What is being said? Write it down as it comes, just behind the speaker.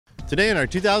Today in our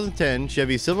 2010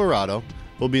 Chevy Silverado,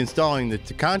 we'll be installing the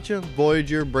Tekonsha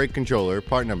Voyager Brake Controller,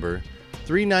 part number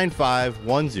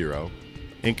 39510,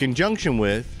 in conjunction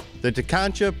with the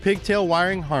Tekonsha Pigtail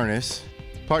Wiring Harness,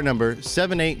 part number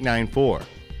 7894.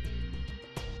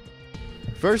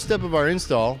 First step of our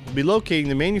install will be locating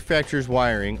the manufacturer's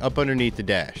wiring up underneath the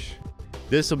dash.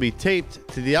 This will be taped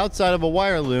to the outside of a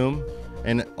wire loom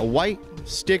and a white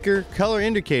sticker color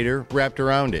indicator wrapped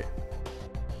around it.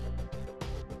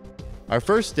 Our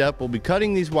first step will be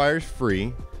cutting these wires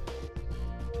free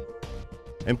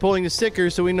and pulling the sticker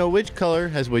so we know which color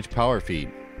has which power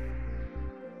feed.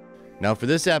 Now for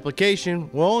this application,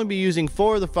 we'll only be using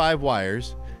 4 of the 5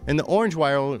 wires, and the orange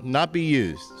wire will not be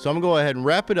used. So I'm going to go ahead and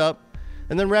wrap it up,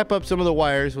 and then wrap up some of the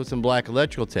wires with some black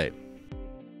electrical tape.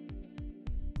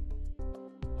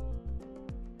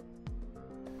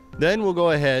 Then we'll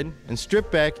go ahead and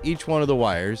strip back each one of the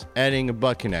wires, adding a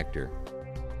butt connector.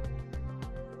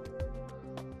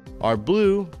 Our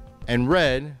blue and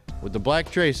red with the black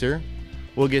tracer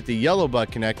will get the yellow butt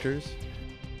connectors,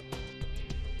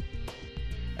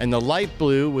 and the light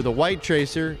blue with a white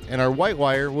tracer and our white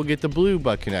wire will get the blue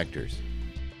butt connectors.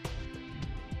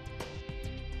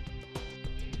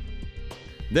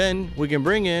 Then we can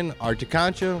bring in our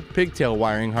Tekonsha Pigtail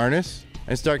Wiring Harness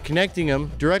and start connecting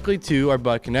them directly to our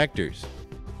butt connectors.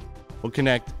 We'll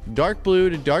connect dark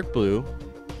blue to dark blue,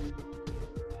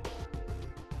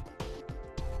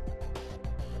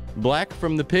 black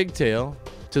from the pigtail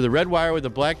to the red wire with the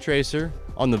black tracer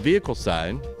on the vehicle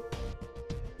side,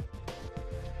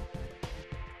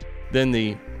 then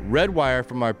the red wire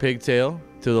from our pigtail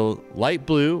to the light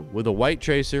blue with a white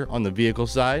tracer on the vehicle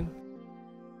side,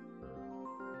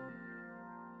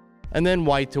 and then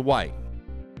white to white.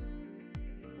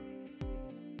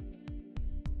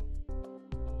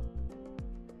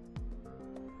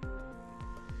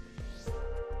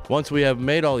 Once we have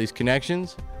made all these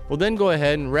connections, we'll then go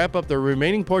ahead and wrap up the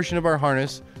remaining portion of our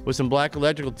harness with some black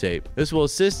electrical tape. This will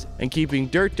assist in keeping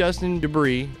dirt, dust, and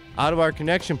debris out of our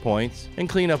connection points and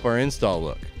clean up our install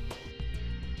look.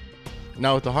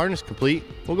 Now with the harness complete,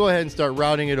 we'll go ahead and start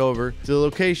routing it over to the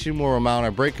location where we'll mount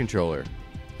our brake controller.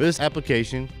 For this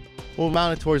application, we'll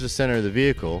mount it towards the center of the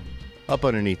vehicle, up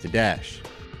underneath the dash.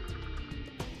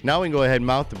 Now we can go ahead and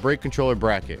mount the brake controller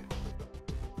bracket.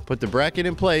 Put the bracket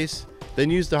in place, then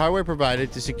use the hardware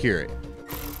provided to secure it.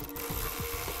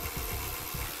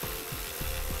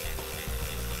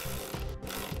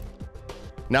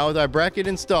 Now with our bracket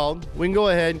installed, we can go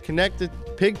ahead and connect the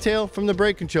pigtail from the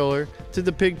brake controller to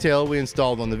the pigtail we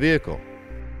installed on the vehicle.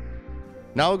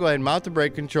 Now we'll go ahead and mount the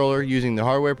brake controller using the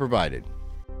hardware provided.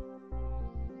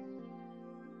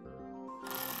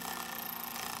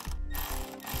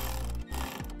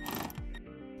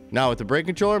 Now with the brake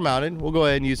controller mounted, we'll go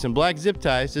ahead and use some black zip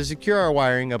ties to secure our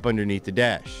wiring up underneath the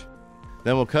dash.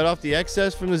 Then we'll cut off the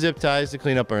excess from the zip ties to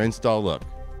clean up our install look.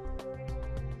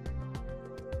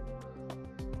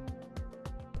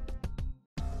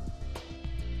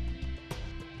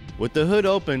 With the hood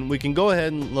open, we can go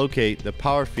ahead and locate the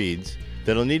power feeds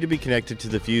that will need to be connected to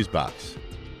the fuse box.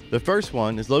 The first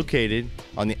one is located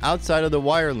on the outside of the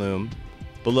wire loom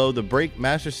below the brake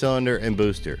master cylinder and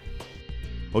booster.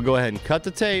 We'll go ahead and cut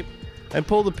the tape and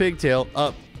pull the pigtail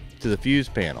up to the fuse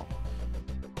panel.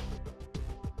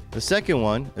 The second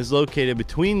one is located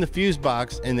between the fuse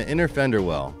box and the inner fender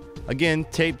well, again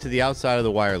taped to the outside of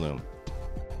the wire loom.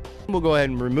 We'll go ahead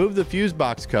and remove the fuse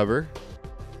box cover.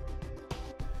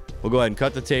 We'll go ahead and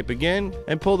cut the tape again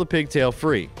and pull the pigtail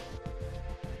free.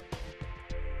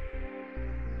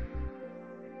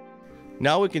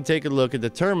 Now we can take a look at the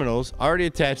terminals already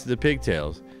attached to the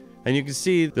pigtails, and you can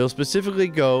see they'll specifically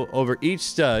go over each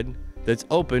stud that's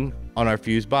open on our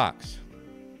fuse box.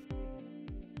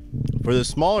 For the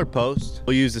smaller post,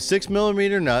 we'll use the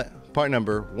 6mm nut, part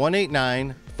number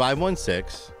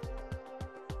 189516.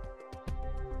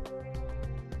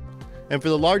 And for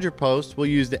the larger post, we'll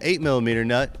use the 8mm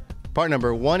nut, part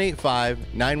number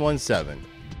 185917.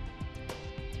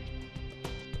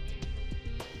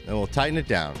 And we'll tighten it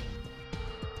down.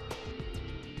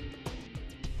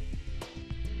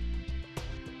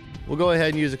 We'll go ahead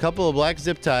and use a couple of black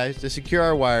zip ties to secure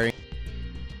our wiring.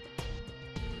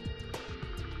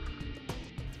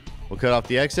 We'll cut off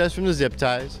the excess from the zip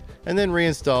ties and then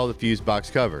reinstall the fuse box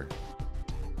cover.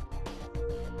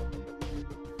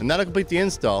 And that'll complete the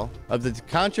install of the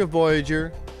Tekonsha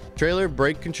Voyager Trailer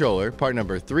Brake Controller, part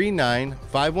number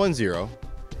 39510,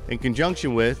 in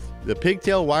conjunction with the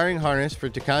Pigtail Wiring Harness for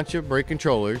Tekonsha Brake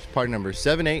Controllers, part number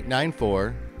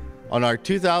 7894, on our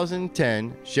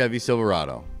 2010 Chevy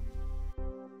Silverado.